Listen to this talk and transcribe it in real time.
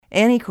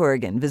Annie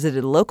Corrigan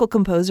visited local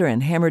composer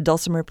and hammer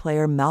dulcimer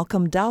player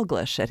Malcolm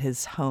Dalglish at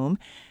his home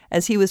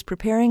as he was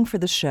preparing for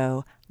the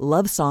show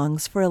Love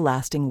Songs for a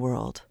Lasting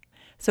World.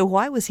 So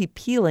why was he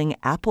peeling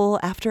apple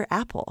after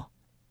apple?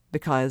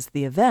 Because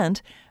the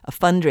event, a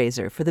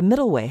fundraiser for the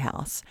Middleway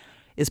House,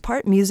 is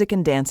part music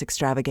and dance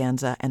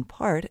extravaganza and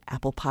part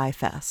apple pie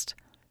fest.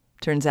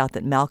 Turns out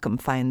that Malcolm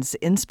finds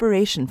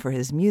inspiration for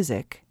his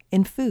music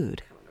in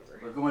food.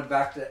 We're going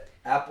back to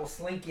Apple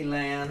Slinky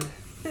Land.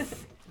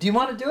 Do you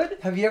want to do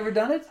it? Have you ever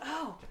done it?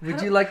 Oh.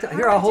 Would you like to?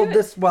 Here, I'll hold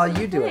this while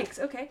you do it. Thanks,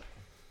 okay.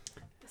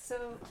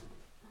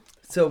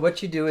 So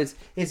what you do is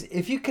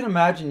if you can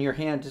imagine your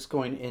hand just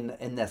going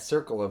in that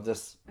circle of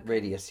this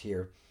radius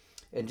here,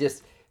 and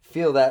just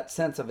feel that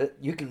sense of it,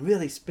 you can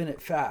really spin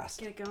it fast.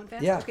 Get it going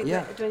fast? Yeah, okay,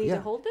 yeah. Do I need to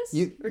hold this?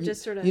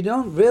 Just sort of... You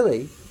don't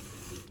really.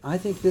 I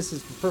think this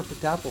is the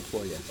perfect apple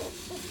for you.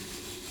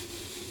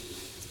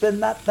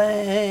 Spin that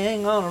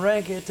thing on a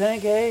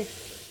ranky-tanky.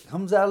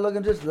 Comes out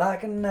looking just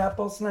like an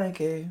apple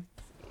snakey.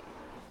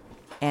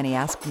 Annie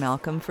asked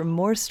Malcolm for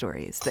more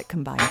stories that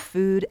combine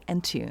food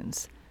and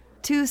tunes.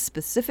 2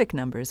 specific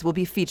numbers will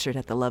be featured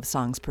at the Love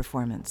Songs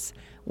performance.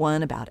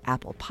 One about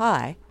apple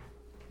pie.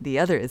 The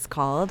other is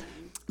called...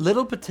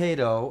 Little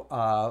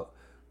Potato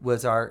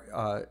was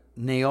our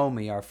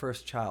Naomi, our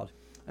first child.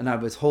 And I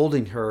was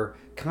holding her,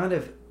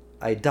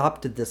 I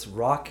adopted this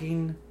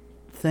rocking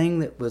thing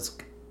that was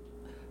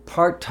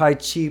part Tai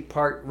Chi,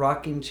 part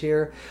rocking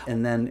chair.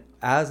 And then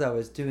as I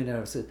was doing it, I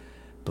was saying,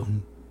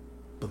 boom,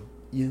 boom,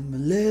 you're my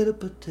little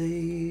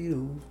potato,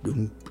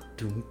 boom,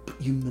 boom,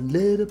 you're my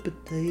little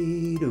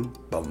potato,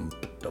 boom,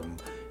 boom,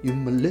 you're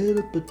my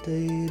little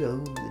potato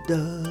that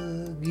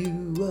dug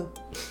you up.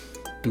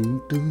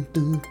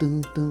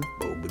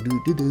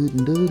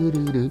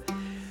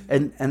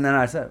 And then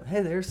I said,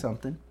 hey, there's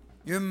something.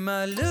 You're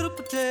my little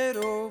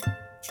potato,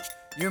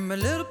 you're my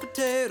little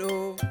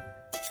potato,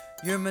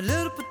 you're my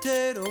little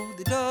potato,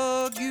 they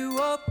dug you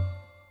up.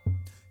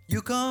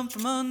 You come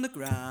from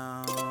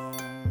underground.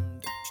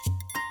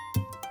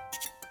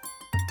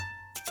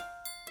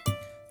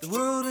 The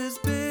world is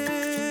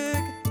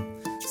big,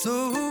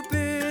 so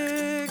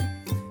big,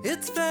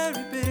 it's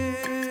very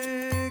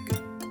big.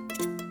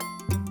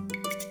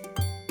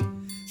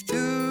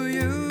 To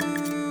you,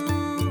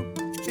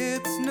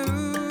 it's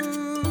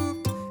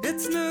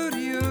new to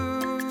you.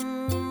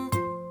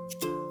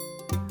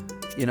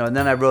 You know, and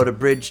then I wrote a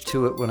bridge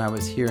to it when I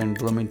was here in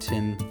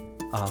Bloomington.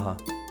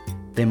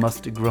 They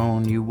must have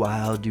grown you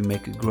wild, you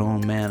make a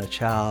grown man a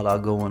child. I'll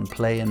go and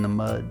play in the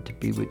mud to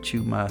be with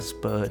you, my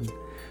spud.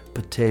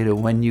 Potato,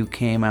 when you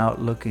came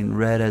out looking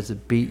red as a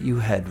beet, you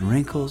had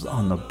wrinkles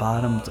on the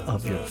bottoms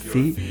of your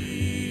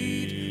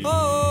feet.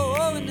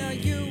 Oh, now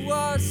you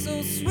are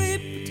so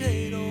sweet,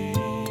 potato.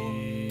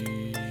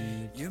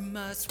 You're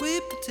my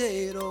sweet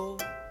potato.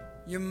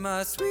 You're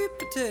my sweet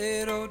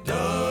potato.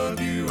 Dug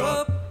you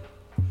up.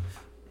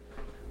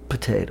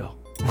 Potato.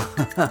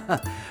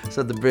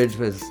 So the bridge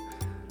was,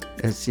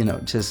 it's, you know,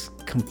 just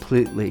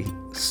completely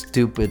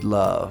stupid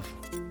love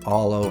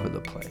all over the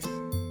place.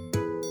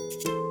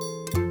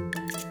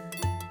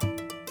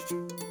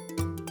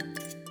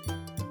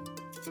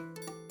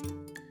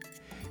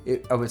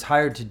 I was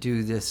hired to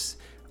do this,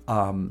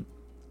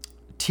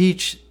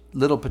 teach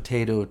Little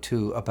Potato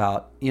to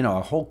about, you know,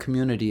 a whole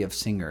community of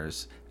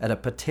singers at a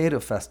potato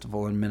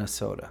festival in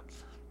Minnesota,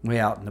 way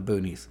out in the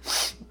boonies.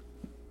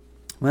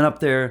 Went up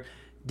there,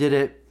 did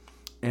it,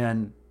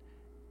 and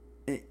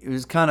it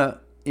was kind of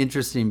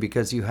interesting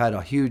because you had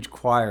a huge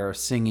choir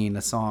singing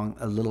a song,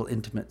 a little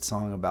intimate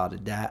song about a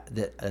dad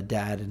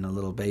and a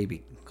little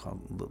baby called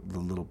The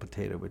Little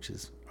Potato, which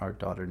is our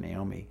daughter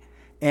Naomi.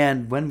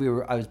 And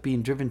when I was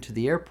being driven to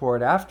the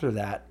airport after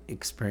that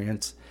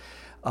experience,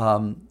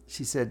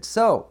 she said,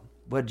 so,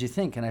 what did you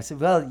think? And I said,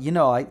 well, you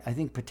know, I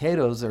think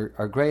potatoes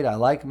are great. I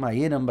like them, I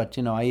eat them, but,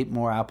 you know, I eat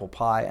more apple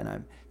pie.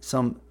 And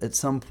at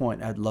some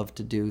point, I'd love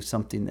to do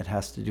something that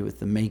has to do with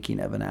the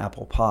making of an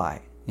apple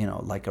pie, you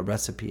know, like a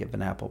recipe of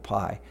an apple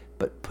pie,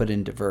 but put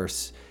into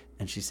verse.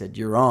 And she said,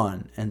 you're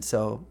on. And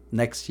so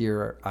next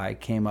year, I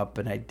came up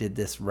and I did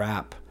this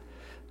rap.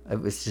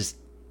 It was just...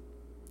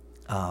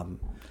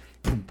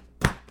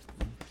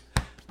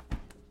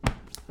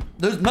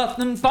 There's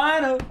nothing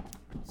finer,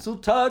 so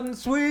tight and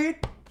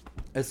sweet,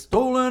 as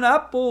stolen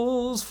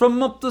apples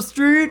from up the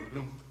street.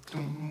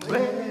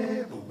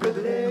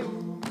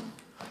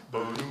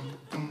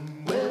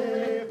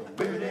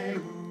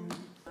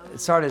 It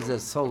started as a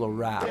solo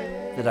rap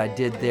that I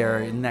did there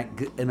in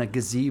a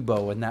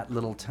gazebo in that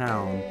little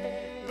town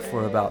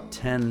for about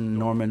 10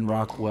 Norman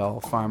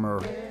Rockwell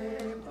farmer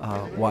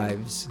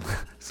wives,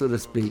 so to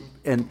speak.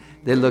 And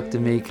they looked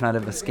at me kind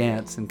of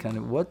askance and kind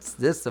of, what's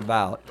this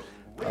about?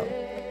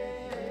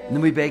 And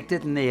then we baked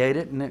it and they ate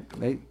it and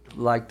they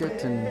liked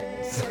it. And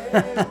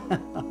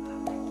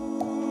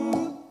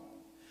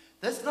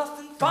there's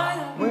nothing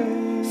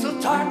finer, so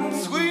tart and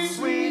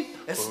sweet,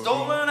 as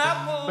stolen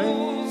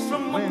apples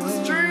from up the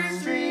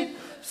street.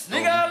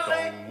 Sneak out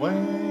late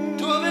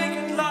to a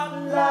vacant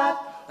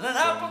lot, and an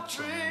apple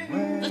tree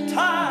that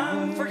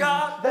time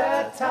forgot.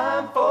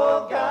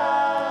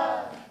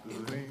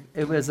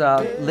 It was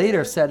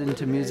later set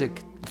into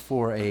music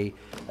for an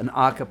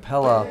a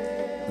cappella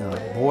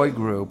boy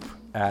group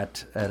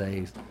at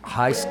a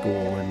high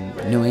school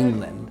in New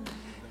England,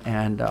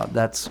 and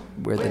that's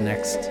where the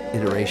next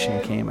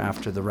iteration came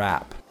after the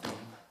rap.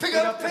 Pick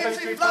up the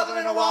pastry, flop it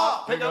in a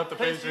wok. Pick up the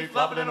pastry,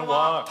 flop it in a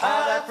wok.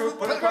 Pile that fruit,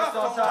 put a crust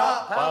on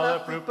top. Pile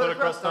that fruit, put a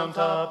crust on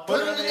top.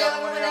 Put her in the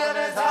oven when the oven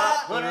is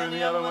hot. Put her in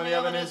the oven when the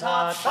oven is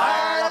hot.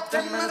 Fire it up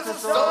 10 minutes or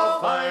so.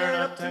 Fire it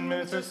up 10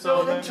 minutes or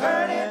so. Then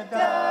turn it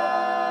down,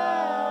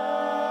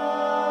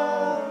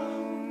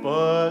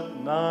 but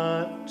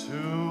not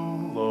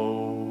too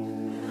low.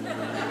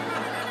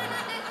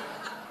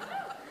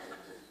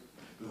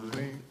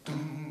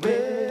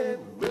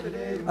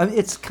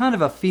 It's kind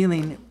of a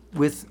feeling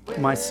with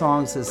my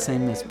songs the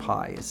same as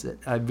pie, is that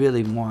I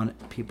really want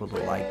people to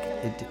like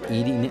it,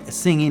 eating it,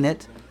 singing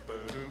it.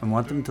 I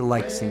want them to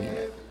like singing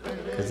it,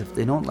 because if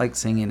they don't like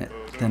singing it,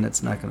 then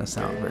it's not going to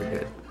sound very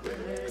good.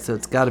 So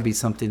it's got to be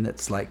something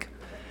that's like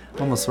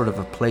almost sort of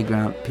a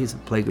piece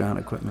of playground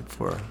equipment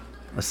for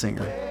a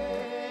singer.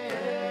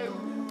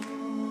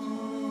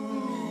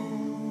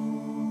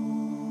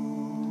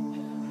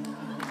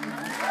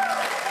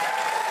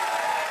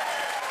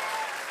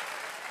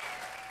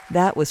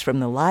 That was from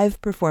the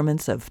live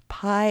performance of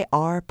Pie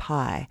Are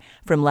Pie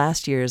from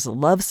last year's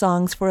Love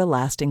Songs for a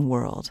Lasting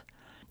World.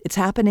 It's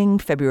happening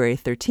February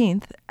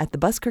 13th at the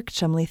Buskirk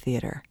Chumley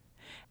Theater.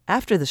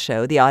 After the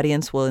show, the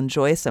audience will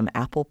enjoy some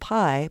apple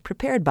pie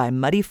prepared by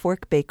Muddy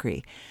Fork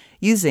Bakery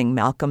using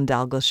Malcolm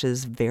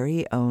Dalglish's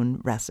very own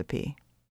recipe.